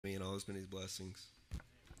as many blessings.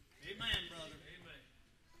 Amen, brother. Amen.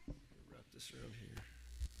 Wrap this around here.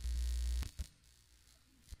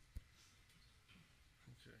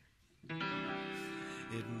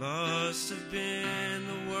 It must have been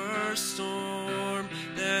the worst storm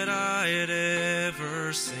that I had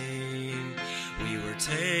ever seen. We were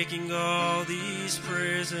taking all these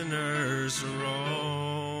prisoners to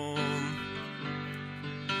Rome.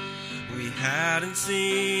 We hadn't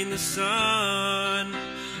seen the sun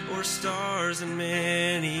or stars in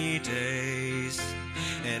many days,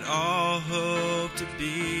 and all hope to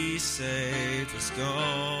be saved was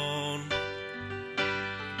gone.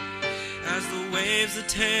 As the waves had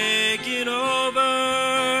taken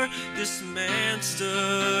over, this man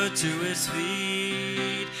stood to his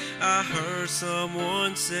feet. I heard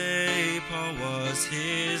someone say Paul was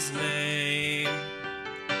his name.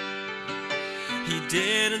 He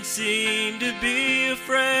didn't seem to be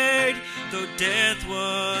afraid, though death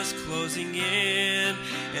was closing in.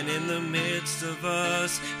 And in the midst of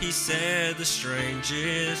us, he said the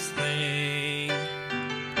strangest thing.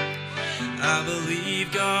 I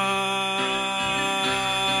believe God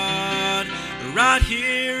right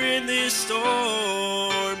here in this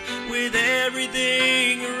storm, with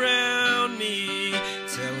everything around me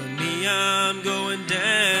telling me I'm going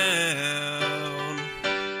down.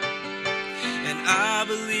 And I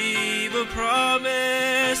believe a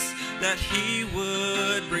promise that he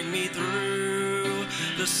would bring me through.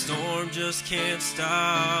 The storm just can't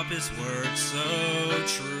stop his word so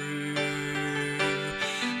true.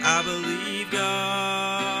 I believe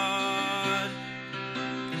God.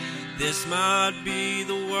 This might be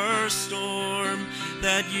the worst storm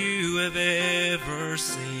that you have ever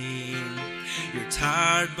seen. You're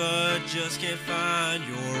tired but just can't find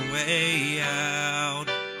your way out.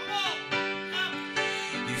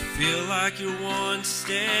 You feel like you're one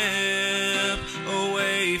step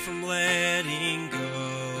away from letting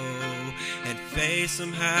go, and faith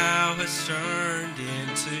somehow has turned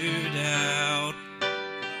into doubt.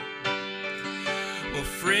 Well,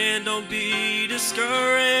 friend, don't be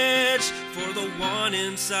discouraged, for the one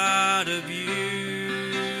inside of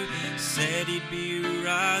you said he'd be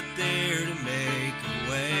right there to make a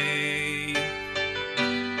way.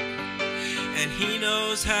 And he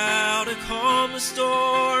knows how to calm the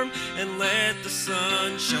storm and let the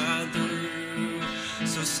sun shine through.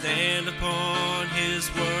 So stand upon his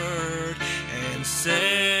word and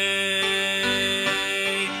say,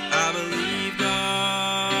 I believe God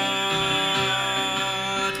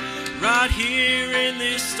right here in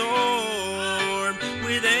this storm,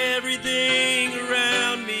 with everything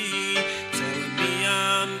around me telling me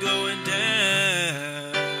I'm going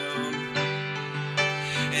down.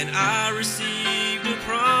 And I received a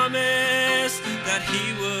promise that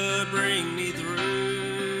he would bring me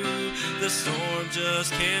through. The storm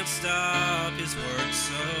just can't stop his word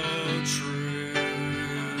so true.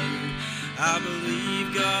 I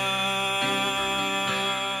believe God.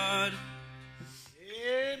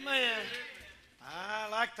 Amen. I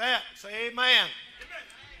like that. Say amen.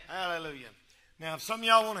 Hallelujah. Now, if some of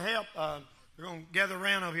y'all want to help, we're going to gather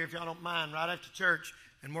around over here, if y'all don't mind, right after church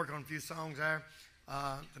and work on a few songs there.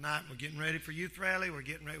 Tonight we're getting ready for youth rally. We're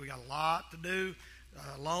getting ready. We got a lot to do,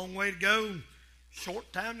 a long way to go,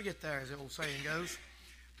 short time to get there, as the old saying goes.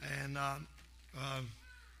 And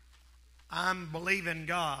I'm believing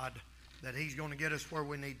God that he's going to get us where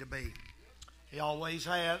we need to be. He always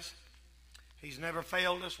has. He's never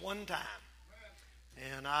failed us one time.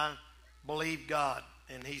 And I believe God,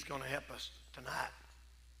 and he's going to help us tonight.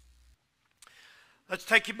 Let's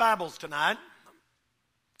take your Bibles tonight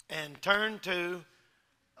and turn to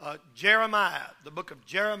Jeremiah, the book of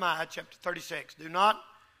Jeremiah, chapter 36. Do not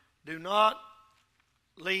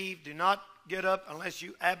leave, do not get up unless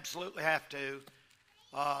you absolutely have to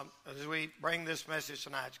as we bring this message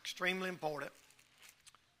tonight. It's extremely important.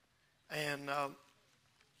 And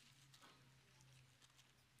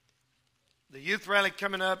the youth rally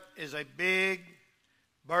coming up is a big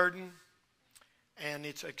burden, and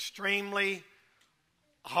it's extremely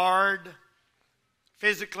hard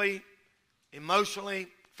physically, emotionally,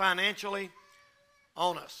 financially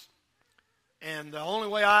on us. And the only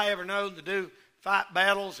way I ever know to fight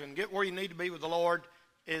battles and get where you need to be with the Lord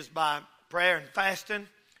is by prayer and fasting.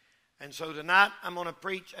 And so tonight I'm going to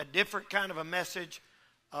preach a different kind of a message,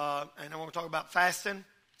 and I want to talk about fasting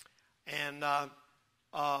and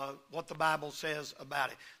what the Bible says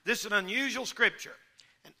about it. This is an unusual scripture,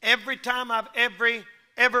 and every time I've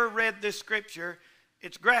ever read this scripture,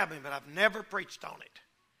 it's grabbed me, but I've never preached on it.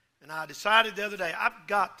 And I decided the other day, I've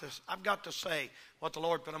got to say what the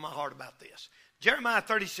Lord put on my heart about this. Jeremiah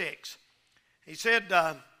 36. He said,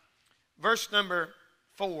 verse number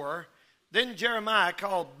 4. Then Jeremiah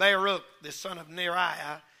called Baruch, the son of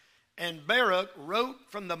Neriah, and Baruch wrote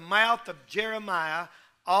from the mouth of Jeremiah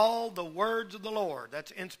all the words of the Lord.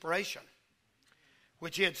 That's inspiration.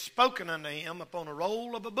 Which he had spoken unto him upon a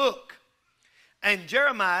roll of a book. And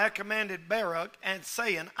Jeremiah commanded Baruch, and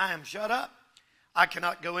saying, I am shut up. I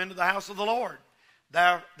cannot go into the house of the Lord.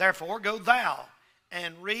 Therefore go thou,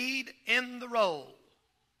 and read in the roll.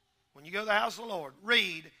 When you go to the house of the Lord,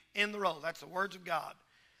 read in the roll. That's the words of God.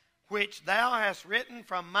 Which thou hast written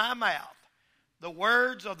from my mouth, the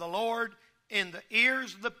words of the Lord in the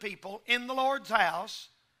ears of the people in the Lord's house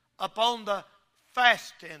upon the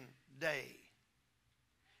fasting day.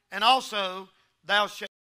 And also thou shalt.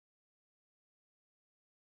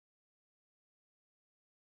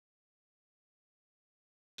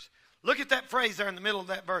 Look at that phrase there in the middle of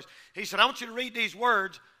that verse. He said, I want you to read these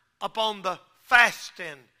words upon the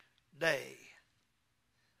fasting day.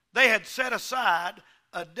 They had set aside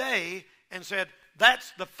a day and said,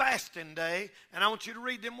 that's the fasting day, and I want you to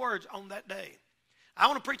read them words on that day. I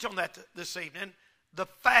want to preach on that this evening, the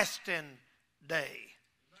fasting day.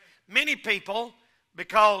 Many people,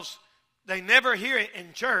 because they never hear it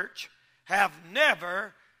in church, have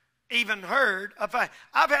never even heard of fast.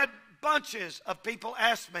 I've had bunches of people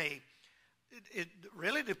ask me,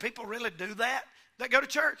 really, do people really do that? They go to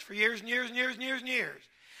church for years and years and years and years and years.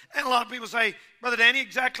 And a lot of people say, Brother Danny,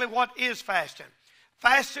 exactly what is fasting?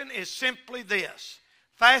 Fasting is simply this.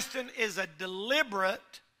 Fasting is a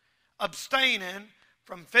deliberate abstaining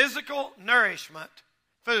from physical nourishment,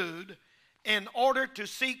 food, in order to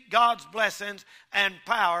seek God's blessings and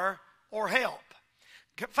power or help.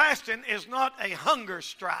 Fasting is not a hunger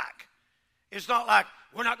strike. It's not like,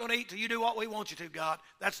 we're not going to eat till you do what we want you to, God.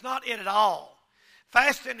 That's not it at all.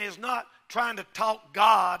 Fasting is not trying to talk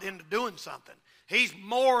God into doing something. He's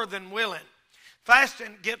more than willing.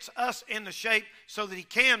 Fasting gets us into shape so that he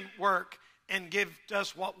can work and give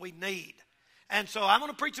us what we need. And so I'm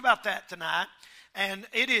going to preach about that tonight. And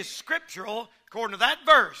it is scriptural, according to that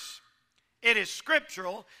verse. It is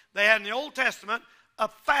scriptural. They had in the Old Testament a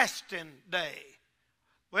fasting day.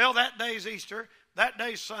 Well, that day's Easter. That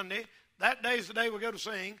day's Sunday. That day's the day we go to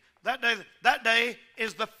sing. That day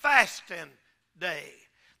is the fasting day.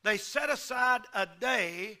 They set aside a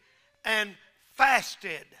day and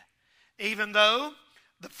fasted. Even though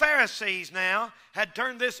the Pharisees now had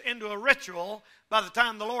turned this into a ritual by the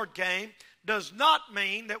time the Lord came, does not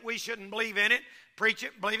mean that we shouldn't believe in it, preach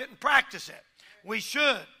it, believe it, and practice it. We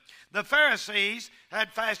should. The Pharisees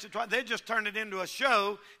had fasted twice. They just turned it into a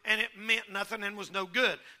show, and it meant nothing and was no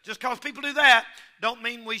good. Just because people do that don't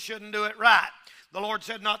mean we shouldn't do it right. The Lord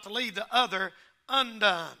said not to leave the other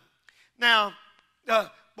undone. Now,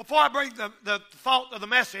 before I bring the thought of the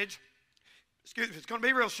message, excuse me, it's going to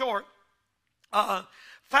be real short.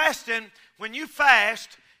 Fasting, when you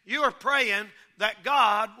fast, you are praying that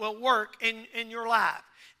God will work in your life.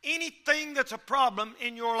 Anything that's a problem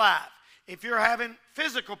in your life, if you're having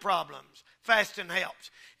physical problems, fasting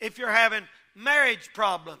helps. If you're having marriage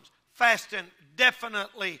problems, fasting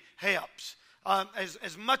definitely helps.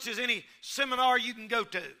 As much as any seminar you can go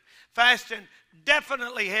to, fasting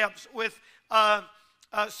definitely helps with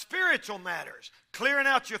spiritual matters, clearing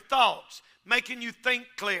out your thoughts, making you think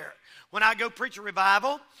clear. When I go preach a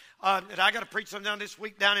revival, and I got to preach some down this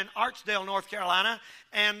week down in Archdale, North Carolina,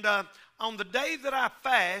 and on the day that I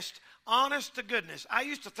fast, honest to goodness, I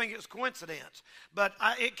used to think it was coincidence, but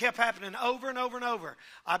it kept happening over and over and over.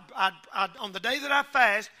 On the day that I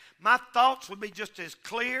fast, my thoughts would be just as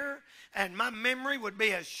clear, and my memory would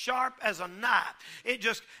be as sharp as a knife. It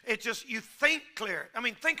just you think clear. I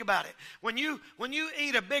mean, think about it. When you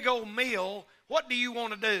eat a big old meal, what do you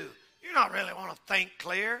want to do? You don't really want to think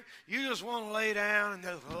clear. You just want to lay down and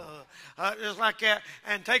just like that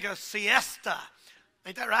and take a siesta.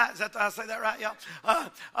 Ain't that right? Is that I say that right,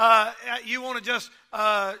 y'all? You want to just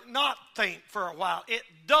not think for a while. It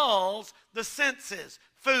dulls the senses.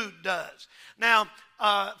 Food does. Now,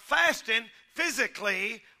 fasting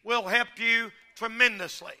physically will help you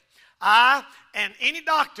tremendously. I and any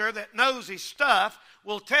doctor that knows his stuff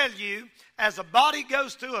will tell you as a body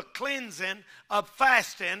goes through a cleansing of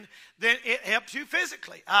fasting, then it helps you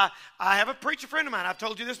physically. I have a preacher friend of mine. I've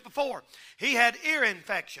told you this before. He had ear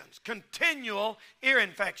infections, continual ear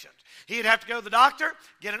infections. He'd have to go to the doctor,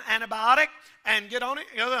 get an antibiotic, and get on it.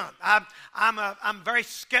 I'm very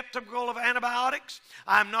skeptical of antibiotics.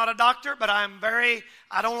 I'm not a doctor, but I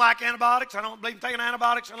don't like antibiotics. I don't believe in taking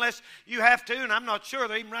antibiotics unless you have to, and I'm not sure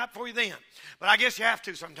they're even right for you then. But I guess you have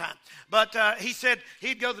to sometime. But he said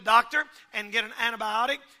he'd go to the doctor, and get an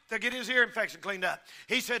antibiotic to get his ear infection cleaned up.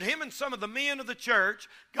 He said him and some of the men of the church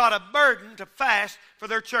got a burden to fast for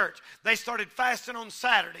their church. They started fasting on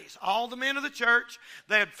Saturdays. All the men of the church,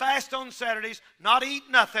 they would fast on Saturdays, not eat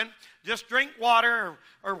nothing, just drink water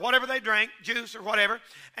or whatever they drank, juice or whatever.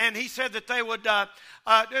 And he said that they would do that.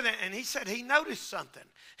 And he said he noticed something.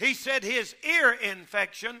 He said his ear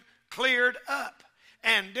infection cleared up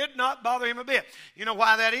and did not bother him a bit. You know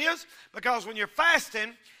why that is? Because when you're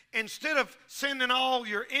fasting, instead of sending all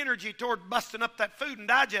your energy toward busting up that food and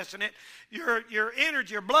digesting it, your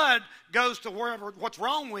energy, your blood goes to wherever what's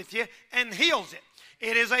wrong with you and heals it.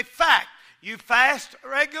 It is a fact. You fast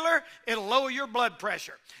regular, it'll lower your blood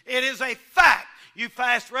pressure. It is a fact. You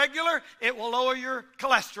fast regular, it will lower your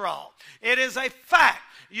cholesterol. It is a fact.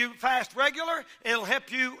 You fast regular, it'll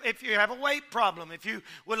help you if you have a weight problem, if you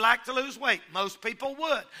would like to lose weight. Most people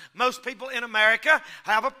would. Most people in America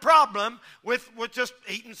have a problem with just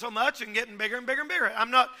eating so much and getting bigger and bigger and bigger.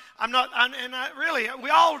 Really, we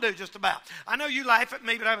all do just about. I know you laugh at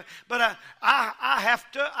me, but I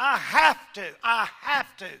have to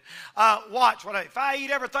watch what if I eat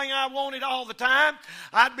everything I wanted all the time,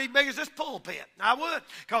 I'd be big as this pulpit. I would,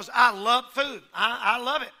 because I love food. I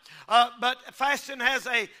love it. But fasting has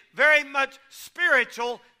a very much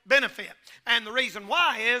spiritual benefit. And the reason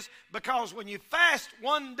why is because when you fast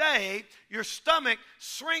one day, your stomach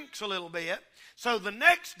shrinks a little bit. So the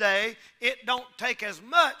next day, it don't take as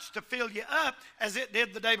much to fill you up as it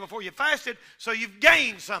did the day before you fasted. So you've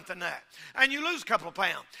gained something there. And you lose a couple of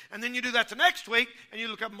pounds. And then you do that the next week, and you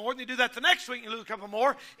lose a couple more. And you do that the next week, and you lose a couple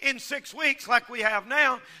more. In 6 weeks, like we have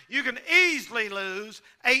now, you can easily lose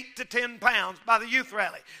 8 to 10 pounds by the youth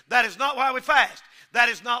rally. That is not why we fast. That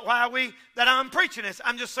is not why that I'm preaching this.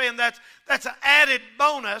 I'm just saying that's an added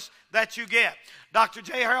bonus that you get. Dr.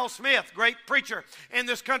 J. Harold Smith, great preacher in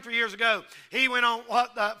this country years ago, he went on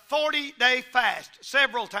the 40-day fast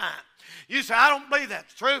several times. You say, I don't believe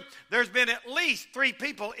that's true. There's been at least 3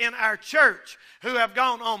 people in our church who have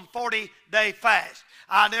gone on 40-day fast.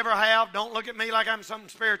 I never have. Don't look at me like I'm something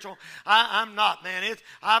spiritual. I'm not, man.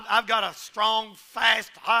 I've got a strong,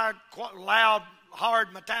 fast, hard, loud,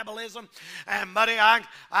 hard metabolism, and buddy, I'm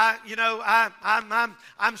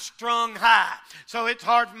strung high, so it's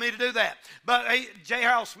hard for me to do that. But J.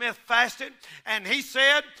 Harold Smith fasted, and he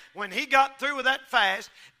said when he got through with that fast,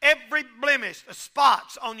 every blemish, the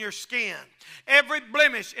spots on your skin, every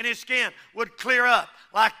blemish in his skin would clear up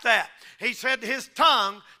like that. He said his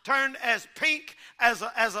tongue turned as pink as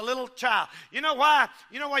a little child. You know why?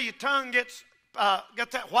 You know why your tongue gets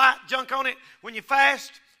got that white junk on it when you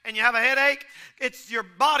fast? And you have a headache, it's your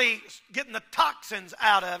body getting the toxins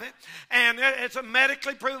out of it. And it's a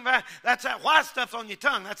medically proven fact. That's that white stuff on your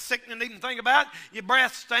tongue. That's sickening to even think about. Your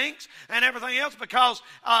breath stinks and everything else because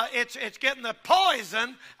it's getting the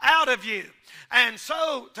poison out of you. And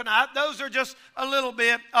so tonight, those are just a little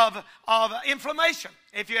bit of inflammation.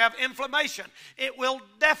 If you have inflammation, it will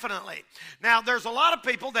definitely. Now, there's a lot of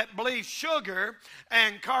people that believe sugar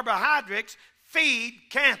and carbohydrates feed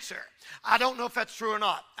cancer. I don't know if that's true or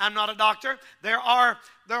not. I'm not a doctor. There are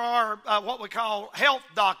what we call health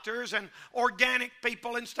doctors and organic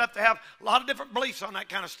people and stuff that have a lot of different beliefs on that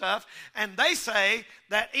kind of stuff. And they say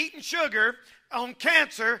that eating sugar on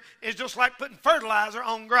cancer is just like putting fertilizer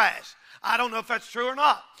on grass. I don't know if that's true or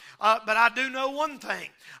not. But I do know one thing.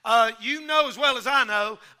 You know as well as I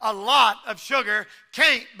know, a lot of sugar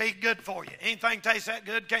can't be good for you. Anything tastes that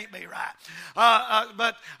good can't be right.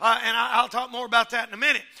 And I'll talk more about that in a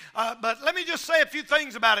minute. But let me just say a few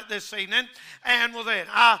things about it this evening. And well then,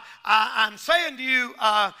 I'm saying to you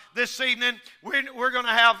this evening, we're going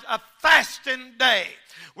to have a fasting day.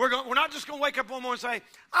 We're not just going to wake up one morning and say,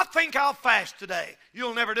 I think I'll fast today.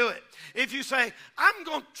 You'll never do it. If you say, I'm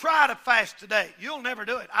going to try to fast today, you'll never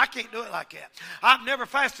do it. I can't do it like that. I've never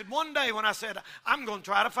fasted one day when I said, I'm going to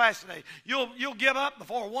try to fast today. You'll give up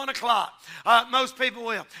before 1 o'clock. Most people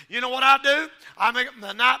will. You know what I do? I make it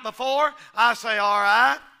the night before. I say, all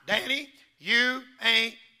right, Danny, you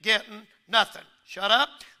ain't getting nothing. Shut up.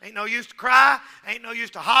 Ain't no use to cry. Ain't no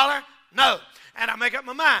use to holler. No. And I make up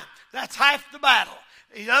my mind. That's half the battle.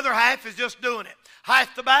 The other half is just doing it.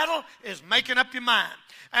 Half the battle is making up your mind.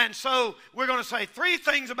 And so we're going to say 3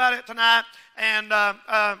 things about it tonight and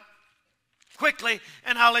quickly,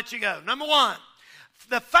 and I'll let you go. Number 1,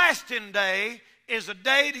 the fasting day is a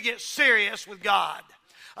day to get serious with God.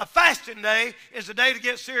 A fasting day is a day to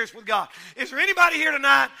get serious with God. Is there anybody here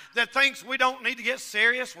tonight that thinks we don't need to get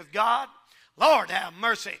serious with God? Lord have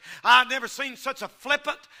mercy. I've never seen such a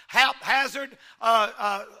flippant, haphazard,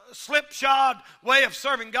 slipshod way of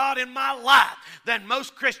serving God in my life than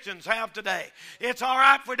most Christians have today. It's all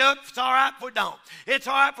right if we do it. It's all right if we don't. It's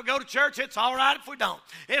all right if we go to church. It's all right if we don't.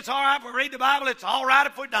 It's all right if we read the Bible. It's all right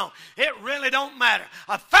if we don't. It really don't matter.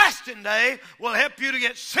 A fasting day will help you to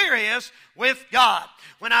get serious with God.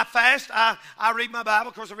 When I fast, I read my Bible.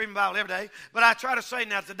 Of course, I read my Bible every day. But I try to say,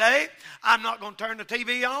 now today, I'm not going to turn the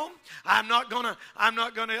TV on. I'm not going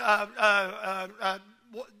to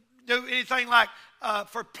do anything like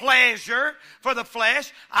for pleasure, for the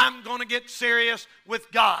flesh. I'm going to get serious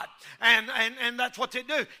with God. And that's what they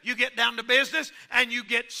do. You get down to business and you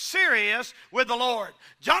get serious with the Lord.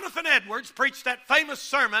 Jonathan Edwards preached that famous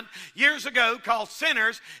sermon years ago called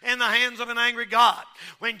Sinners in the Hands of an Angry God.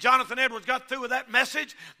 When Jonathan Edwards got through with that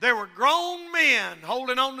message, there were grown men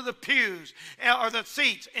holding on to the pews or the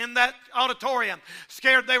seats in that auditorium,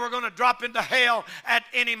 scared they were going to drop into hell at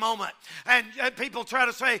any moment. And people try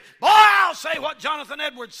to say, boy, I'll say what Jonathan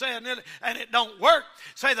Edwards said, and it don't work.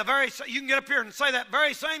 You can get up here and say that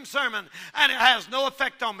very same sermon, and it has no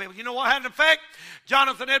effect on me. You know what had an effect?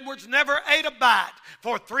 Jonathan Edwards never ate a bite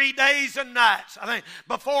for 3 days and nights, I think,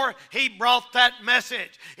 before he brought that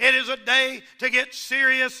message. It is a day to get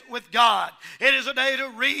serious with God. It is a day to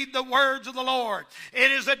read the words of the Lord.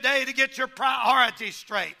 It is a day to get your priorities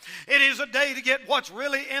straight. It is a day to get what's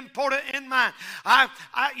really important in mind.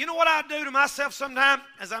 You know what I do to myself sometimes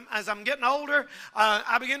as I'm getting older?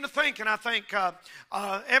 I begin to think, and I think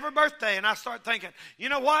every birthday, and I start thinking, you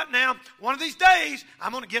know what now? One of these days,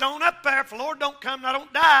 I'm going to get on up there. If the Lord don't come and I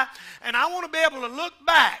don't die, and I want to be able to look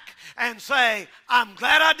back and say, I'm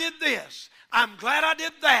glad I did this. I'm glad I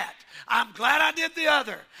did that. I'm glad I did the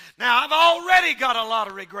other. Now, I've already got a lot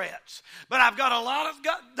of regrets, but I've got a lot of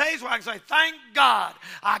days where I can say, thank God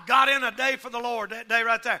I got in a day for the Lord, that day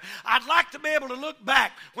right there. I'd like to be able to look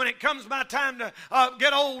back when it comes my time to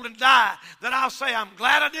get old and die, that I'll say, I'm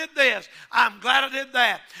glad I did this. I'm glad I did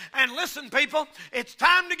that. And listen, people, it's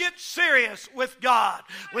time to get serious with God.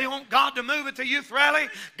 We want God to move at the youth rally.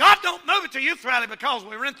 God don't move at the youth rally because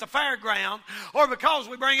we rent the fairground, or because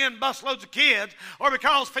we bring in busloads of kids, or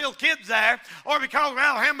because Phil's kids there, or because we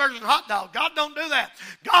have hamburgers and hot dogs. God don't do that.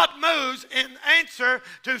 God moves in answer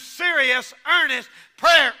to serious, earnest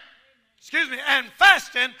prayer, and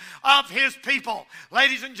fasting of His people.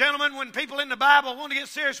 Ladies and gentlemen, when people in the Bible want to get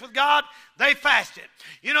serious with God, they fasted.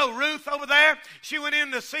 You know, Ruth over there, she went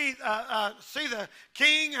in to see the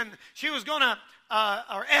king, and she was going to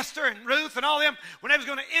or Esther and Ruth and all them, when they was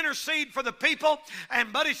going to intercede for the people.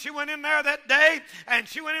 And buddy, she went in there that day, and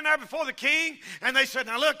she went in there before the king, and they said,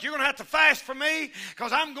 now look, you're going to have to fast for me,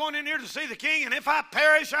 because I'm going in here to see the king, and if I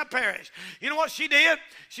perish, I perish. You know what she did?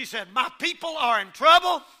 She said, my people are in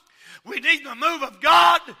trouble. We need the move of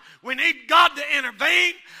God. We need God to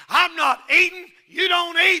intervene. I'm not eating. You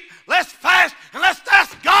don't eat. Let's fast and let's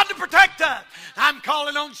ask God to protect us. I'm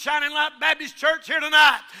calling on Shining Light Baptist Church here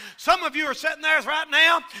tonight. Some of you are sitting there right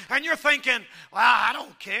now and you're thinking, well, I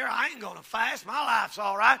don't care. I ain't going to fast. My life's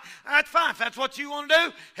all right. That's fine. If that's what you want to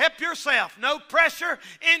do, help yourself. No pressure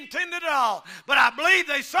intended at all. But I believe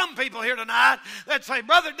there's some people here tonight that say,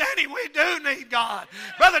 Brother Danny, we do need God.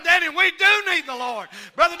 Brother Danny, we do need the Lord.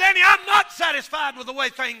 Brother Danny, I'm not satisfied with the way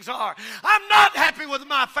things are. I'm not happy with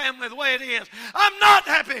my family the way it is. I'm not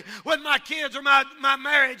happy with my kids or my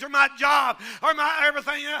marriage or my job or my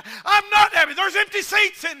everything. I'm not happy. There's empty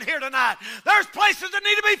seats in here tonight. There's places that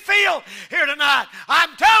need to be filled here tonight.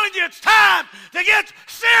 I'm telling you, it's time to get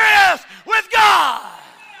serious with God.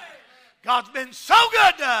 God's been so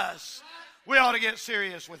good to us. We ought to get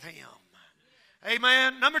serious with Him.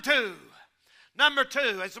 Amen. Number two,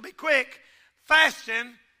 this will be quick.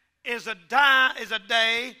 Fasting is a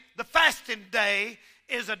day, the fasting day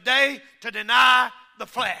is a day to deny the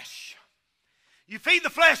flesh. You feed the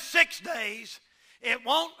flesh 6 days, it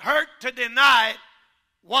won't hurt to deny it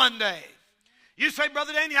one day. You say,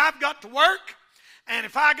 Brother Danny, I've got to work, and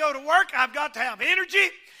if I go to work, I've got to have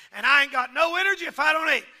energy, and I ain't got no energy if I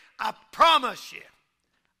don't eat. I promise you.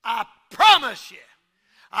 I've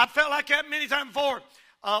felt like that many times before.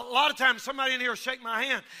 A lot of times somebody in here will shake my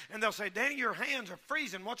hand, and they'll say, Danny, your hands are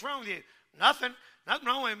freezing. What's wrong with you? Nothing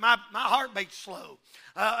wrong with me. My heart beats slow.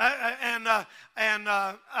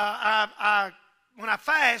 When I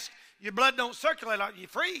fast, your blood don't circulate like you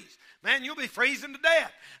freeze. Man, you'll be freezing to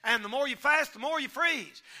death. And the more you fast, the more you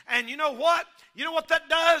freeze. And you know what? You know what that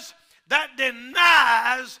does? That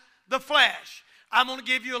denies the flesh. I'm going to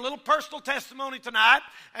give you a little personal testimony tonight,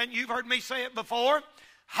 and you've heard me say it before.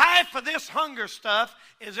 Half of this hunger stuff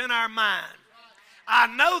is in our mind. I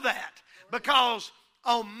know that because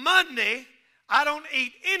on Monday, I don't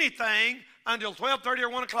eat anything until 12:30 or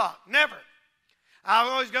 1 o'clock. Never. I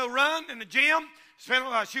always go run in the gym,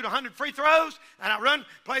 shoot 100 free throws, and I run,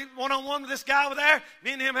 play one-on-one with this guy over there.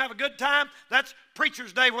 Me and him have a good time. That's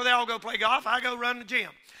Preacher's Day where they all go play golf. I go run the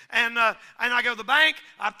gym. And I go to the bank.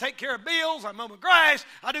 I take care of bills. I mow my grass.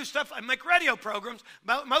 I do stuff. I make radio programs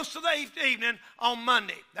most of the evening on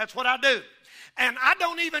Monday. That's what I do. And I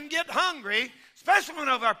don't even get hungry, especially when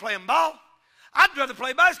I'm over there playing ball. I'd rather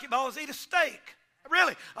play basketball as eat a steak.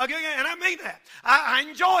 Really. And I mean that. I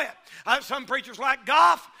enjoy it. Some preachers like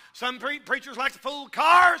golf. Some preachers like to fool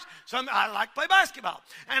cars. I like to play basketball.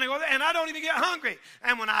 And I don't even get hungry.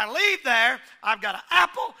 And when I leave there, I've got an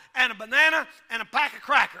apple and a banana and a pack of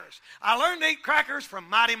crackers. I learned to eat crackers from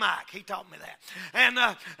Mighty Mike. He taught me that. And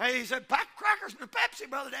he said, pack of crackers and a Pepsi,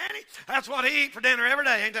 Brother Danny. That's what he eat for dinner every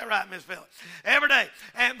day. Ain't that right, Miss Phyllis? Every day.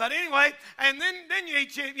 But anyway, and then you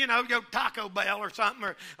eat, go to Taco Bell or something,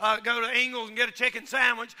 or go to Ingles and get a chicken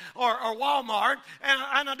sandwich, or Walmart. And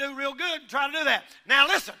I do real good try to do that. Now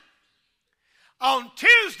listen. On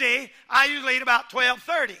Tuesday, I usually eat about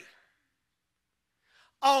 12:30.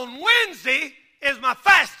 On Wednesday is my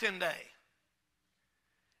fasting day.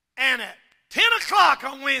 And at 10 o'clock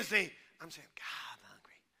on Wednesday, I'm saying, God, I'm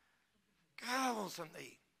hungry. God, I want something to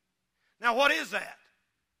eat. Now, what is that?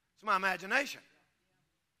 It's my imagination.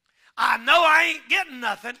 I know I ain't getting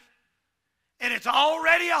nothing, and it's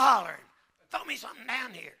already a hollering. Throw me something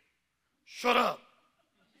down here. Shut up.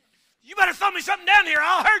 You better throw me something down here.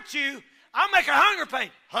 I'll hurt you. I'll make a hunger pain.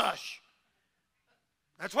 Hush.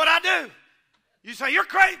 That's what I do. You say, you're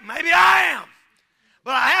crazy. Maybe I am.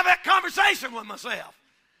 But I have that conversation with myself.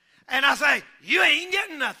 And I say, you ain't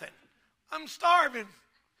getting nothing. I'm starving.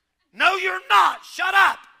 No, you're not. Shut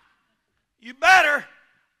up. You better.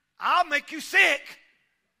 I'll make you sick.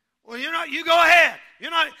 Well, you go ahead.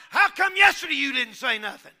 How come yesterday you didn't say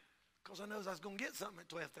nothing? Because I knew I was going to get something at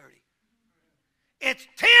 12:30. It's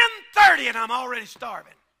 10:30 and I'm already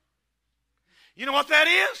starving. You know what that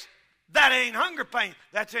is? That ain't hunger pain.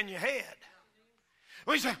 That's in your head.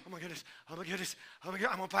 When you say, oh my goodness, I'm going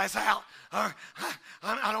to pass out. I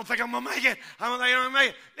don't think I'm going to make it. I don't think I'm going to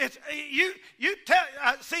make it. It's,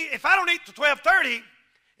 see, if I don't eat till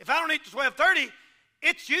 12:30,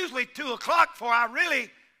 it's usually 2 o'clock before I really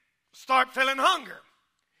start feeling hunger.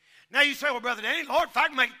 Now you say, well, Brother Danny, Lord, if I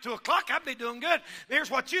can make it 2 o'clock, I'd be doing good. Here's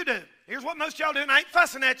what you do. Here's what most of y'all do, and I ain't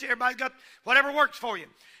fussing at you. Everybody's got whatever works for you.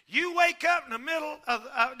 You wake up in the middle of,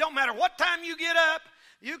 don't matter what time you get up,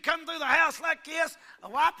 you come through the house like this,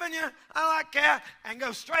 wiping you like that, and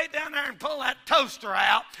go straight down there and pull that toaster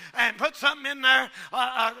out and put something in there,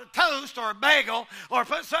 a toast or a bagel, or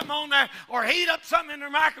put something on there, or heat up something in the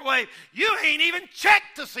microwave. You ain't even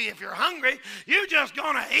checked to see if you're hungry. You just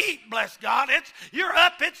gonna eat, bless God. You're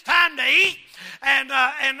up, it's time to eat. And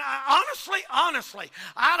honestly,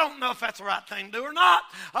 I don't know if that's the right thing to do or not,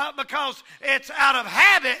 because it's out of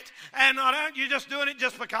habit, and you're just doing it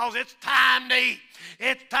just because it's time to eat.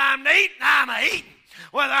 It's time to eat, and I'm eating,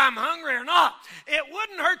 whether I'm hungry or not. It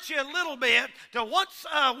wouldn't hurt you a little bit to once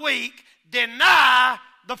a week deny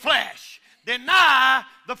the flesh. Deny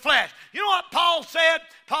the flesh. You know what Paul said?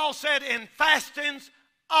 Paul said, in fastings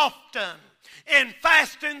often. In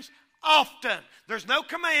fastings often. There's no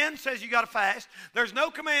command says you got to fast. There's no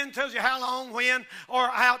command tells you how long, when, or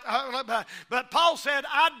how. But Paul said,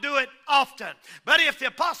 I'd do it often. But if the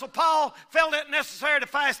Apostle Paul felt it necessary to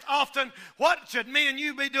fast often, what should me and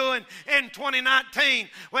you be doing in 2019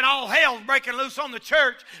 when all hell's breaking loose on the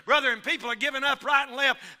church, brother, and people are giving up right and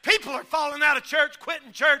left? People are falling out of church,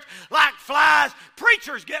 quitting church like flies.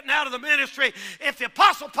 Preachers getting out of the ministry. If the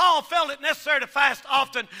Apostle Paul felt it necessary to fast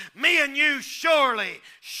often, me and you surely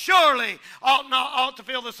ought to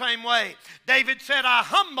feel the same way. David said, I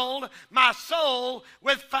humbled my soul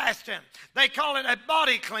with fasting. They call it a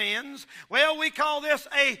body cleanse. Well, we call this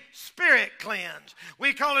a spirit cleanse.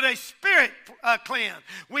 We call it a spirit cleanse.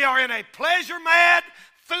 We are in a pleasure-mad,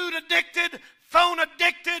 food-addicted,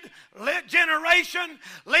 phone-addicted generation.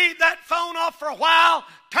 Leave that phone off for a while.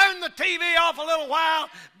 Turn the TV off a little while.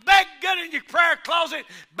 Beg God in your prayer closet.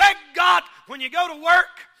 Beg God when you go to work.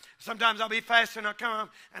 Sometimes I'll be fasting, I'll come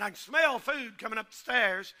up, and I can smell food coming up the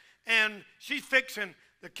stairs, and she's fixing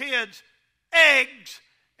the kids' eggs,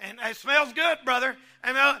 and it smells good, brother.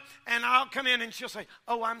 And I'll come in, and she'll say,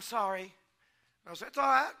 oh, I'm sorry. I'll say, it's all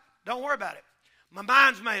right. Don't worry about it. My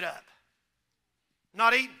mind's made up.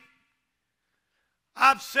 Not eating.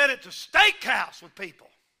 I've said it to steakhouse with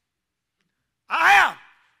people. I have.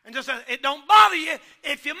 And just said, it don't bother you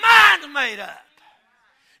if your mind's made up.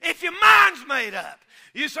 If your mind's made up.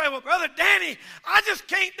 You say, well, Brother Danny, I just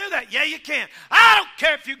can't do that. Yeah, you can. I don't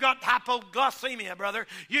care if you got hypoglycemia, brother.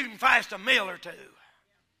 You can fast a meal or two.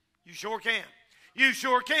 You sure can. You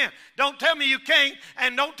sure can. Don't tell me you can't,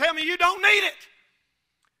 and don't tell me you don't need it.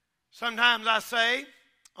 Sometimes I say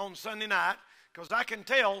on Sunday night, because I can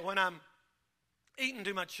tell when I'm eating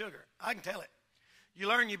too much sugar. I can tell it. You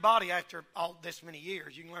learn your body after all this many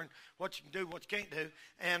years. You can learn what you can do, what you can't do.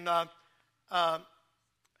 And I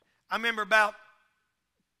remember about,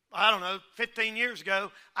 15 years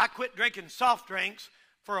ago, I quit drinking soft drinks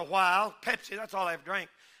for a while. Pepsi, that's all I ever drank.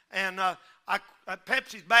 And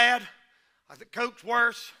Pepsi's bad. I think Coke's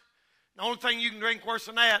worse. The only thing you can drink worse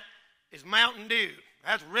than that is Mountain Dew.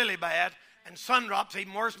 That's really bad. And Sundrop's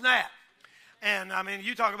even worse than that. And,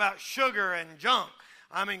 you talk about sugar and junk.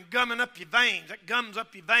 Gumming up your veins. That gums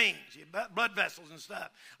up your veins, your blood vessels and stuff.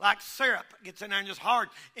 Like syrup gets in there and just hard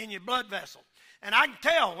in your blood vessel. And I can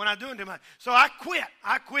tell when I'm doing too much. So I quit,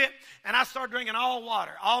 and I started drinking all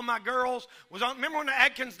water. All my girls was on. Remember when the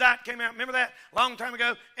Atkins diet came out? Remember that a long time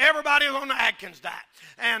ago? Everybody was on the Atkins diet.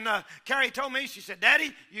 And Carrie told me, she said,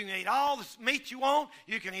 Daddy, you can eat all the meat you want.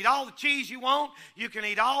 You can eat all the cheese you want. You can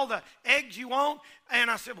eat all the eggs you want. And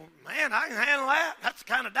I said, well, man, I can handle that. That's the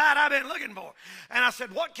kind of diet I've been looking for. And I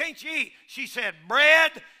said, what can't you eat? She said,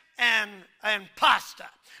 bread and pasta.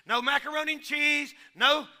 No macaroni and cheese,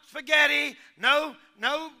 no spaghetti, no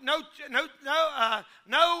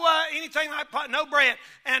anything like no bread,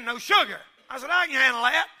 and no sugar. I said, I can handle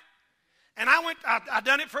that. And I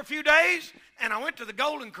done it for a few days, and I went to the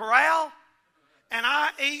Golden Corral, and I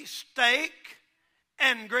ate steak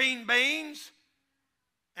and green beans,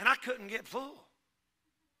 and I couldn't get full.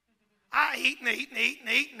 I eat and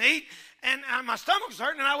eat, and my stomach was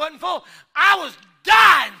hurting, and I wasn't full. I was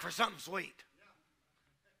dying for something sweet.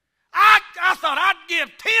 I thought I'd give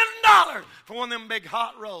 $10 for one of them big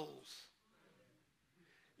hot rolls.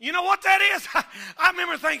 You know what that is? I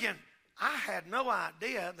remember thinking, I had no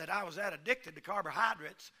idea that I was that addicted to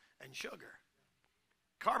carbohydrates and sugar.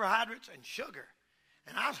 Carbohydrates and sugar.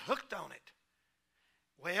 And I was hooked on it.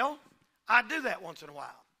 Well, I do that once in a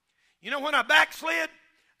while. You know when I backslid?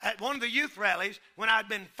 At one of the youth rallies, when I'd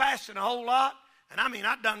been fasting a whole lot, and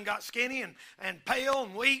I done got skinny and pale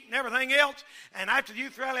and weak and everything else. And after the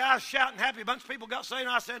youth rally, I was shouting happy. A bunch of people got saved, and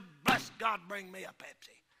I said, bless God, bring me a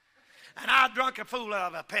Pepsi. And I drunk a fool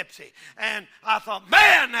out of a Pepsi. And I thought,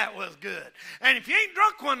 man, that was good. And if you ain't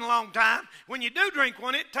drunk one in a long time, when you do drink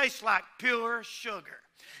one, it tastes like pure sugar.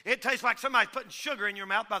 It tastes like somebody's putting sugar in your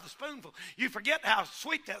mouth by the spoonful. You forget how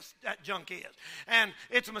sweet that junk is. And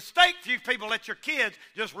it's a mistake for you people to let your kids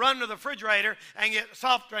just run to the refrigerator and get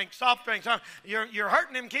soft drinks. You're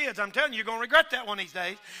hurting them kids. I'm telling you, you're going to regret that one these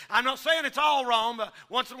days. I'm not saying it's all wrong, but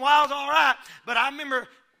once in a while it's all right. But I remember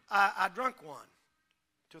I drunk one.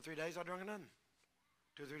 2 or 3 days I drunk another.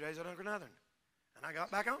 2 or 3 days I drunk another. And I got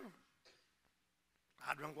back on them.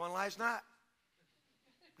 I drunk one last night.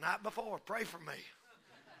 Night before. Pray for me.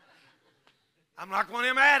 I'm like one of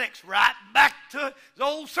them addicts, right back to the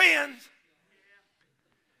old sins.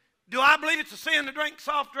 Do I believe it's a sin to drink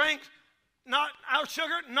soft drinks? Not out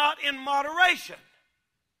sugar, not in moderation.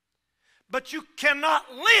 But you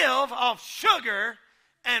cannot live off sugar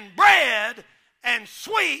and bread and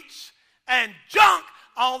sweets and junk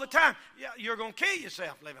all the time. You're going to kill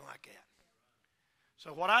yourself living like that.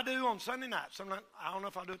 So what I do on Sunday night, sometimes, I don't know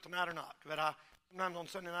if I'll do it tonight or not, but sometimes on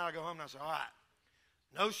Sunday night I go home and I say, all right,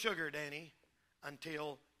 no sugar, Danny,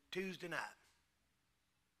 until Tuesday night.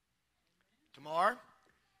 Tomorrow,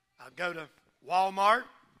 I'll go to Walmart.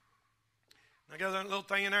 I go to that little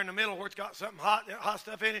thing in there in the middle where it's got something hot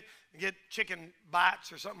stuff in it, and get chicken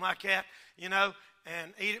bites or something like that,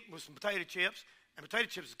 and eat it with some potato chips. And potato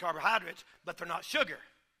chips is carbohydrates, but they're not sugar.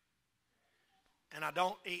 And I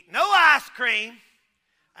don't eat no ice cream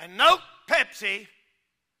and no Pepsi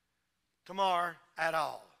tomorrow at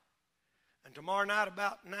all. And tomorrow night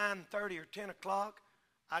about 9:30 or 10 o'clock,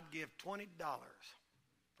 I'd give $20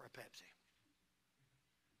 for a Pepsi.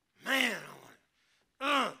 Man, I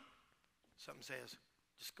want it. Something says,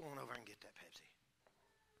 just go on over and get that Pepsi.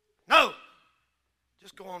 No,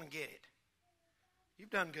 just go on and get it. You've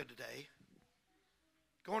done good today.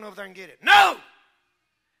 Go on over there and get it. No!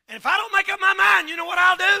 And if I don't make up my mind, you know what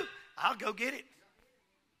I'll do? I'll go get it.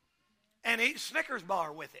 And eat a Snickers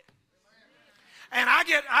bar with it. And I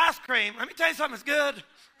get ice cream. Let me tell you something that's good.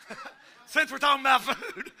 Since we're talking about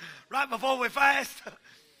food, right before we fast,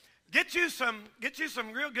 get you some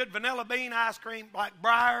real good vanilla bean ice cream like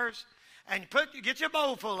Breyers, and get your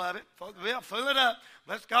bowl full of it. Fill it up.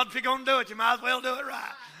 Bless God, if you're going to do it, you might as well do it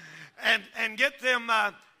right. And get them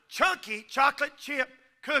chunky chocolate chip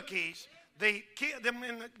cookies. Them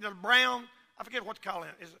in the brown. I forget what to call it.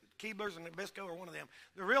 Is it Keebler's and Nabisco or one of them?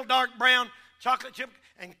 The real dark brown chocolate chip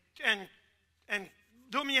and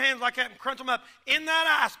do them in your hands like that and crunch them up in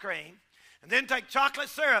that ice cream, and then take chocolate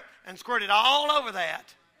syrup and squirt it all over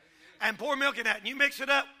that and pour milk in that, and you mix it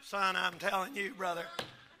up. Son, I'm telling you, brother,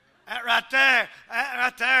 that right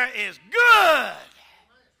there is good.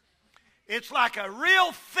 It's like a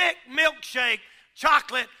real thick milkshake,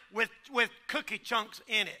 chocolate with cookie chunks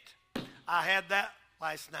in it. I had that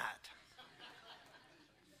last night.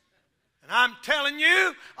 And I'm telling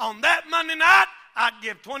you, on that Monday night, I'd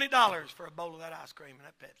give $20 for a bowl of that ice cream and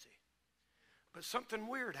that Pepsi. But something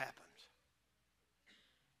weird happens.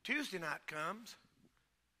 Tuesday night comes,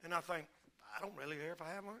 and I think, I don't really care if I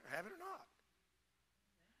have it or not.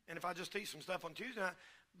 And if I just eat some stuff on Tuesday night,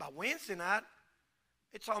 by Wednesday night,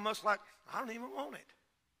 it's almost like I don't even want it.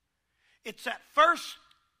 It's that first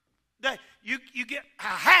day. You get a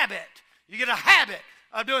habit. You get a habit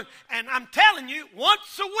of doing. And I'm telling you,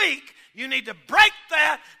 once a week, you need to break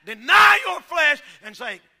that, deny your flesh, and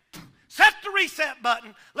say, set the reset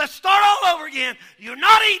button. Let's start all over again. You're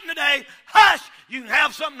not eating today. Hush. You can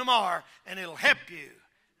have something tomorrow, and it'll help you.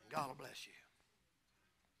 God will bless you.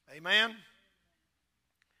 Amen.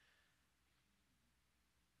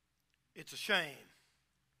 It's a shame.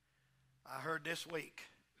 I heard this week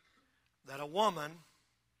that a woman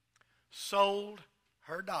sold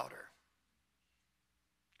her daughter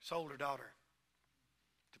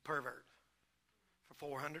to pervert for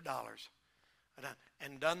 $400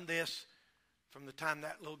 and done this from the time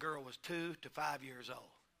that little girl was 2 to 5 years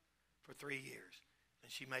old for 3 years.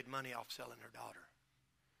 And she made money off selling her daughter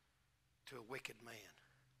to a wicked man.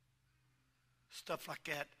 Stuff like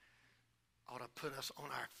that ought to put us on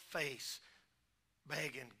our face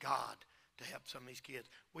begging God to help some of these kids.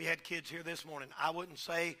 We had kids here this morning. I wouldn't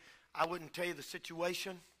tell you the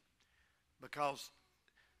situation because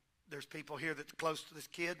there's people here that's close to this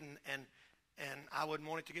kid and I wouldn't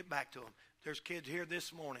want it to get back to them. There's kids here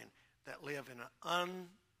this morning that live in an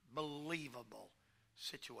unbelievable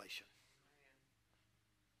situation.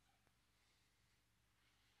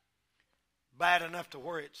 Bad enough to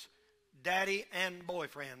where it's daddy and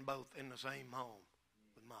boyfriend both in the same home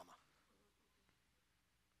with mama.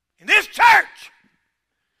 In this church.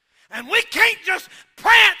 And we can't just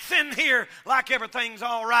prance in here like everything's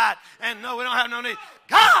all right and no, we don't have no need.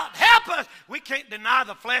 God, help us. We can't deny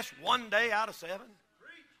the flesh 1 day out of 7.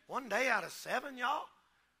 1 day out of 7, y'all.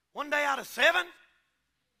 1 day out of 7.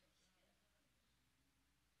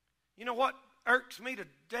 You know what irks me to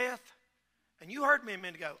death? And you heard me a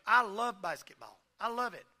minute ago. I love basketball. I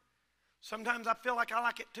love it. Sometimes I feel like I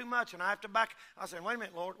like it too much and I have to back. I say, wait a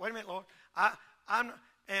minute, Lord.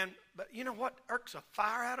 But you know what irks a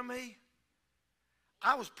fire out of me?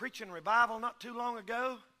 I was preaching revival not too long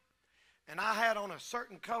ago, and I had on a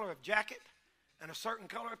certain color of jacket and a certain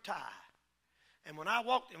color of tie. And when I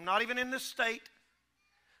walked, I'm not even in this state,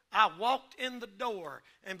 I walked in the door,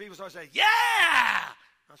 and people started saying, yeah!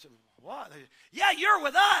 I said, what? They said, yeah, you're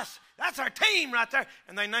with us. That's our team right there.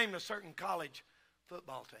 And they named a certain college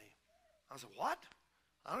football team. I said, what?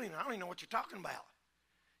 I don't even know what you're talking about.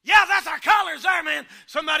 Yeah, that's our colors there, man.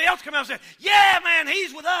 Somebody else come out and said, yeah, man,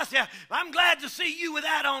 he's with us. Yeah, I'm glad to see you with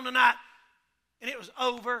that on tonight. And it was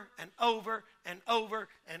over and over and over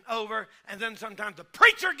and over. And then sometimes the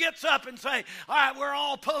preacher gets up and say, all right, we're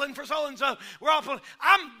all pulling for so-and-so. We're all pulling.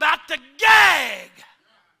 I'm about to gag.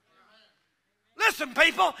 Listen,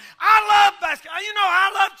 people, I love basketball. You know,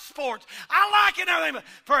 I love sports. I like it and everything. But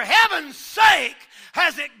for heaven's sake,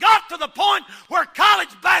 has it got to the point where college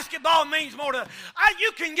basketball means more to...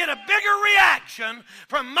 you can get a bigger reaction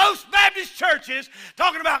from most Baptist churches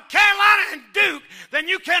talking about Carolina and Duke than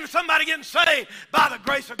you can somebody getting saved by the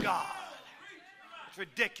grace of God. It's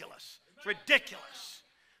ridiculous. It's ridiculous.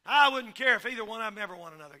 I wouldn't care if either one of them ever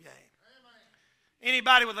won another game.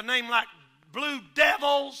 Anybody with a name like Blue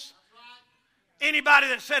Devils... Anybody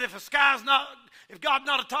that said if God's not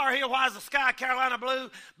a Tar Heel, why is the sky Carolina blue?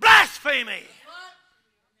 Blasphemy.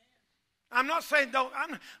 I'm not saying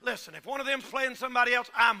listen, if one of them's playing somebody else,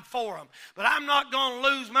 I'm for them. But I'm not going to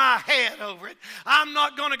lose my head over it. I'm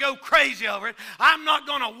not going to go crazy over it. I'm not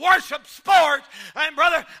going to worship sports. And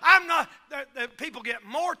brother, people get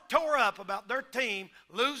more tore up about their team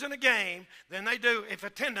losing a game than they do if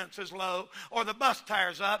attendance is low or the bus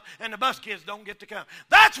tires up and the bus kids don't get to come.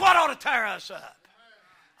 That's what ought to tear us up.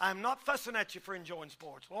 I'm not fussing at you for enjoying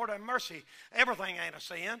sports. Lord have mercy. Everything ain't a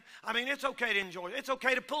sin. I mean, it's okay to enjoy it. It's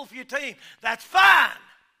okay to pull for your team. That's fine.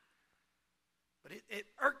 But it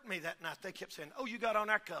irked me that night. They kept saying, oh, you got on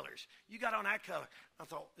our colors. You got on our color. I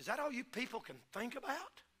thought, is that all you people can think about?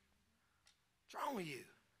 What's wrong with you?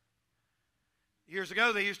 Years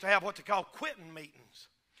ago, they used to have what they call quitting meetings.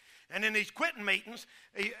 And in these quitting meetings,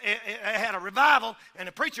 they had a revival, and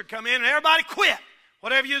the preacher would come in, and everybody quit.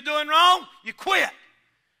 Whatever you're doing wrong, you quit.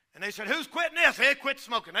 And they said, who's quitting this? They quit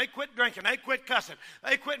smoking. They quit drinking. They quit cussing.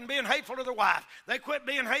 They quit being hateful to their wife. They quit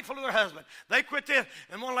being hateful to their husband. They quit this.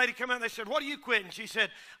 And one lady came out and they said, what are you quitting? She said,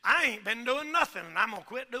 I ain't been doing nothing, and I'm going to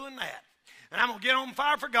quit doing that. And I'm going to get on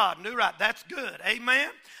fire for God and do right. That's good. Amen?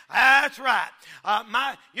 That's right.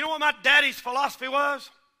 You know what my daddy's philosophy was?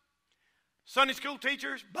 Sunday school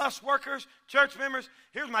teachers, bus workers, church members.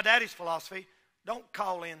 Here's my daddy's philosophy. Don't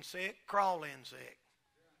call in sick, crawl in sick.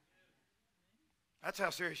 That's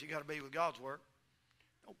how serious you got to be with God's work.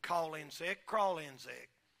 Don't call in sick, crawl in sick.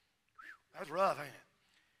 That's rough, ain't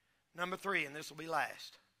it? Number 3, and this will be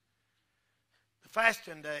last. The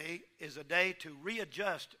fasting day is a day to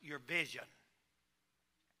readjust your vision,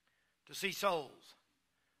 to see souls.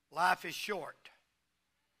 Life is short.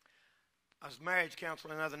 I was marriage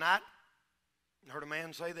counseling the other night and heard a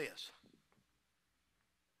man say this.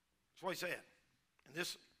 That's what he said. And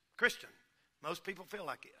this Christian, most people feel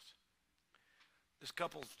like this. This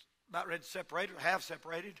couple's about ready to separate or have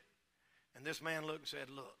separated. And this man looked and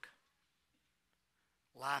said, look,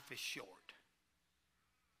 life is short.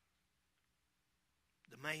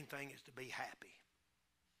 The main thing is to be happy.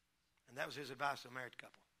 And that was his advice to a married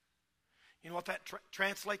couple. You know what that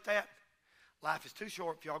translate that? Life is too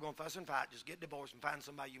short if y'all going to fuss and fight. Just get divorced and find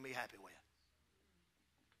somebody you can be happy with.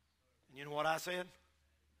 And you know what I said?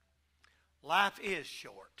 Life is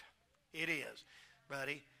short. It is,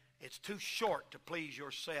 buddy. It's too short to please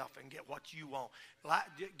yourself and get what you want.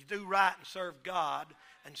 Do right and serve God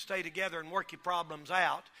and stay together and work your problems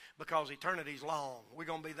out because eternity's long. We're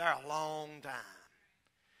going to be there a long time.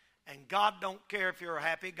 And God don't care if you're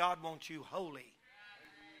happy. God wants you holy.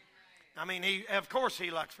 I mean, of course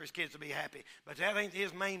he likes for his kids to be happy, but that ain't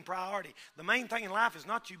his main priority. The main thing in life is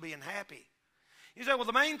not you being happy. You say, well,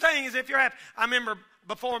 the main thing is if you're happy. I remember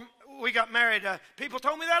before we got married, people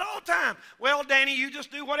told me that all the time. Well, Danny, you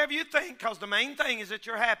just do whatever you think because the main thing is that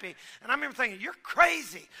you're happy. And I remember thinking, you're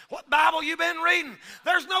crazy. What Bible you been reading?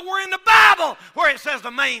 There's nowhere in the Bible where it says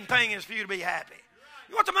the main thing is for you to be happy.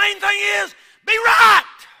 You know what the main thing is? Be right.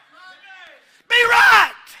 Be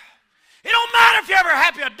right. It don't matter if you're ever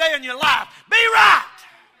happy a day in your life. Be right.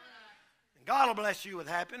 And God will bless you with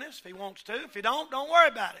happiness if he wants to. If he don't worry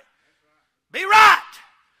about it. Be right.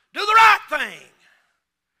 Do the right thing.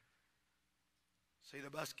 See the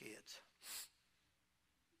bus kids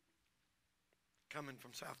coming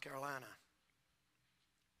from South Carolina.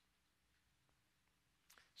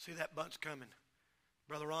 See that bunch coming.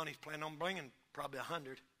 Brother Ronnie's planning on bringing probably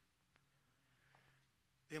 100.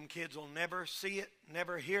 Them kids will never see it,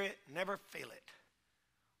 never hear it, never feel it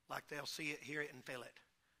like they'll see it, hear it, and feel it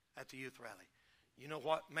at the youth rally. You know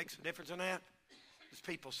what makes a difference in that? There's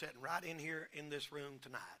people sitting right in here in this room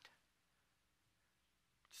tonight,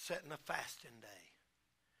 setting a fasting day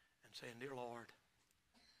and saying, dear Lord,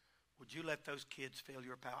 would you let those kids feel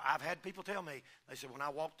your power? I've had people tell me, they said, when I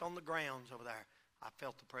walked on the grounds over there, I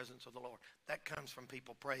felt the presence of the Lord. That comes from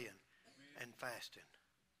people praying and fasting.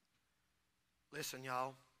 Listen,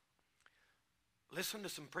 y'all. Listen to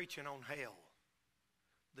some preaching on hell.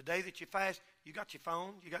 The day that you fast, you got your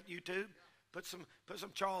phone, you got YouTube. Put some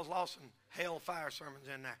Charles Lawson hellfire sermons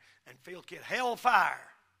in there and feel kid hellfire.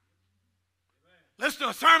 Listen to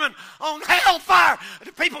a sermon on hellfire.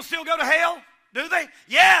 Do people still go to hell? Do they?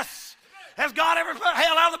 Yes. Has God ever put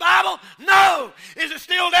hell out of the Bible? No. Is it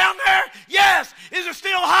still down there? Yes. Is it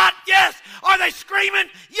still hot? Yes. Are they screaming?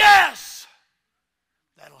 Yes.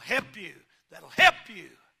 That'll help you. That'll help you.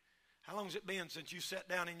 How long has it been since you sat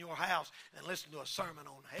down in your house and listened to a sermon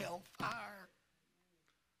on hellfire?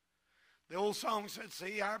 The old song said,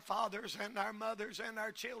 see our fathers and our mothers and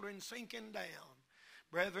our children sinking down.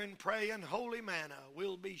 Brethren, pray and holy manna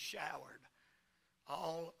will be showered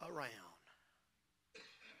all around.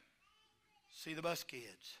 See the bus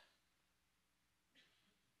kids.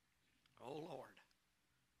 Oh, Lord.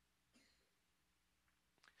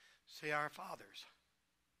 See our fathers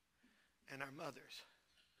and our mothers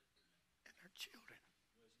and our children.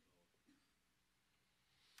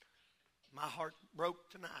 My heart broke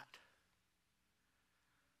tonight.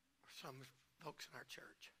 Some folks in our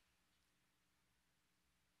church.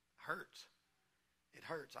 Hurts. It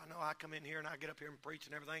hurts. I know I come in here and I get up here and preach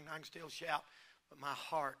and everything, and I can still shout, but my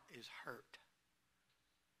heart is hurt.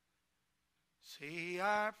 See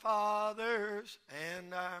our fathers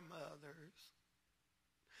and our mothers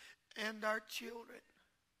and our children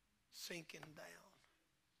sinking down.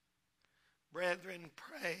 Brethren,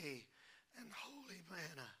 pray and holy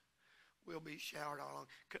manna will be showered all along.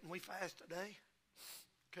 Couldn't we fast today?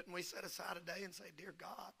 Couldn't we set aside a day and say, dear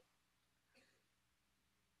God,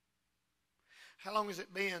 how long has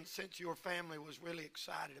it been since your family was really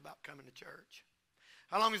excited about coming to church?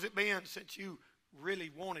 How long has it been since you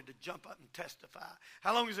really wanted to jump up and testify?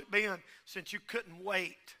 How long has it been since you couldn't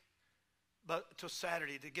wait till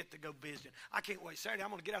Saturday to get to go visiting? I can't wait. Saturday, I'm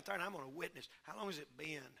going to get out there and I'm going to witness. How long has it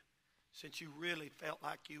been since you really felt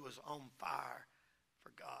like you was on fire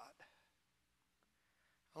for God?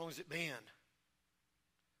 How long has it been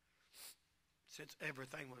since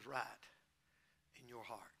everything was right in your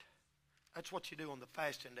heart? That's what you do on the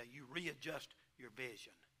fasting day. You readjust your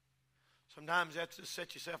vision. Sometimes that's just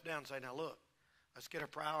set yourself down and say, now look, let's get our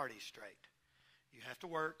priorities straight. You have to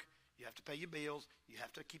work. You have to pay your bills. You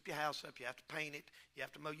have to keep your house up. You have to paint it. You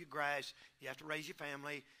have to mow your grass. You have to raise your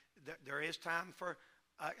family. There is time for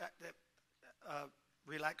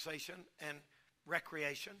relaxation and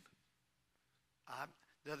recreation.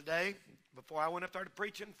 The other day, before I went up there to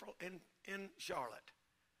preaching in Charlotte,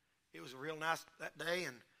 it was real nice that day,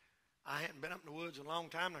 and I hadn't been up in the woods in a long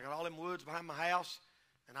time. I got all them woods behind my house,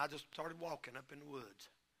 and I just started walking up in the woods.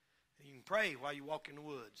 And you can pray while you walk in the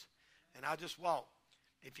woods. And I just walk.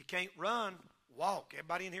 If you can't run, walk.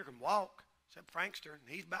 Everybody in here can walk, except Frankster, and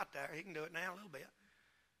he's about there. He can do it now a little bit.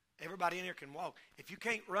 Everybody in here can walk. If you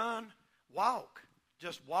can't run, walk.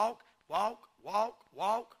 Just walk, walk, walk,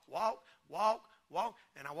 walk, walk, walk, walk.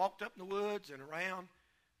 And I walked up in the woods and around,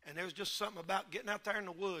 and there was just something about getting out there in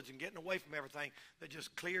the woods and getting away from everything that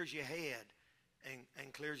just clears your head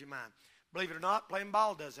and clears your mind. Believe it or not, playing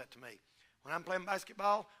ball does that to me. When I'm playing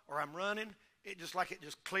basketball or I'm running, it just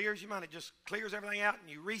clears your mind. It just clears everything out, and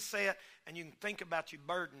you reset, and you can think about your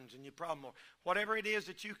burdens and your problem, or whatever it is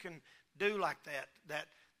that you can do like that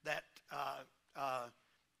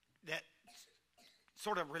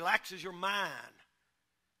sort of relaxes your mind.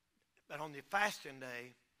 But on the fasting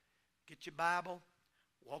day, get your Bible,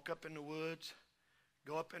 walk up in the woods,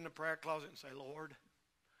 go up in the prayer closet and say, Lord,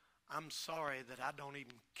 I'm sorry that I don't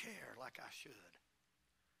even care like I should.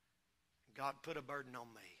 God, put a burden on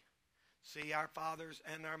me. See our fathers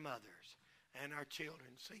and our mothers and our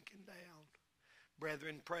children sinking down.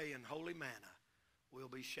 Brethren, pray in holy manna will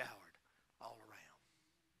be showered all around.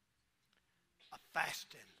 A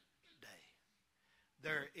fasting day.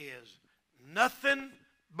 There is nothing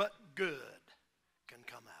but good can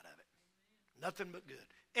come out of it. Nothing but good.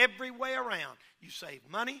 Every way around. You save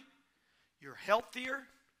money. You're healthier.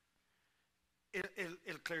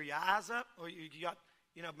 It'll clear your eyes up, or you got,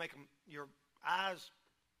 make them, your eyes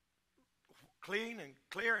clean and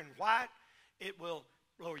clear and white. It will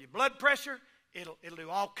lower your blood pressure. It'll do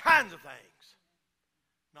all kinds of things.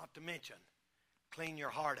 Not to mention, clean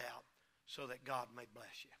your heart out so that God may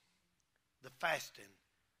bless you. The fasting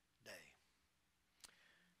day.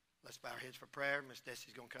 Let's bow our heads for prayer. Miss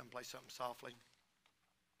Desi's going to come and play something softly.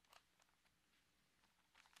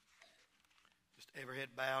 Just every head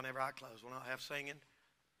bowed and every eye closed. We'll not have singing.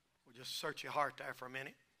 We'll just search your heart there for a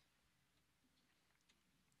minute.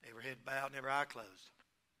 Every head bowed and every eye closed.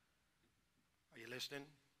 Are you listening?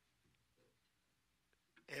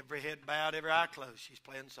 Every head bowed, every eye closed. She's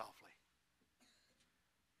playing softly.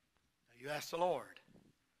 Now you ask the Lord,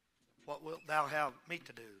 what wilt thou have me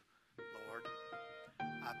to do, Lord?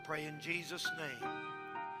 I pray in Jesus' name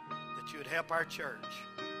that you would help our church.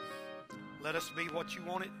 Let us be what you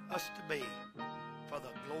wanted us to be for the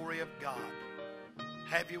glory of God.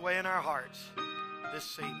 Have your way in our hearts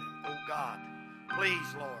this evening. Oh God,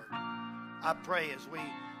 please, Lord, I pray as we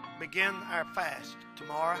begin our fast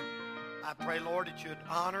tomorrow, I pray, Lord, that you'd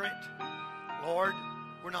honor it. Lord,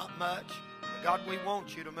 we're not much, but God, we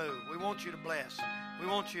want you to move. We want you to bless. We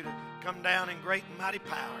want you to come down in great and mighty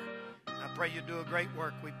power. And I pray you do a great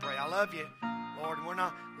work, we pray. I love you, Lord, and we're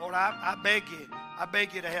not, Lord, I beg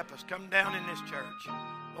you to help us. Come down in this church.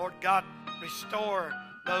 Lord God, restore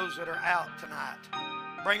those that are out tonight.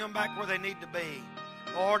 Bring them back where they need to be.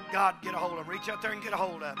 Lord God, get a hold of them. Reach out there and get a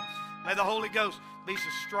hold of them. May the Holy Ghost be so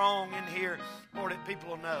strong in here, Lord, that people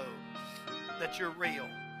will know that you're real,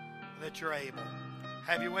 that you're able.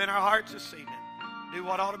 Have you in our hearts this evening. Do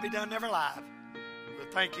what ought to be done in every life.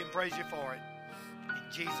 We'll thank you and praise you for it.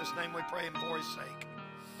 In Jesus' name we pray and for his sake.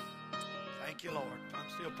 Thank you, Lord. I'm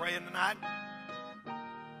still praying tonight.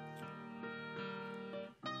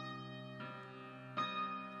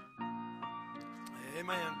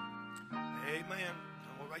 Amen. Amen.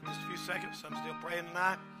 We'll wait just a few seconds. I'm still praying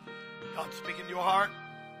tonight. God's speaking to your heart.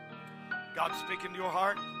 God's speaking to your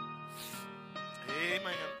heart.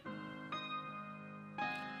 Amen.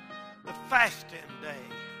 The fasting day.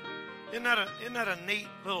 Isn't that a neat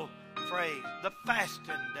little phrase? The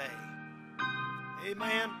fasting day.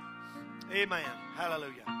 Amen. Amen.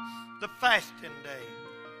 Hallelujah. The fasting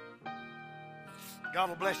day. God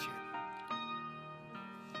will bless you.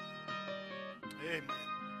 Amen.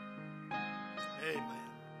 Amen.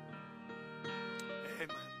 Amen.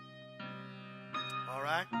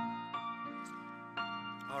 right?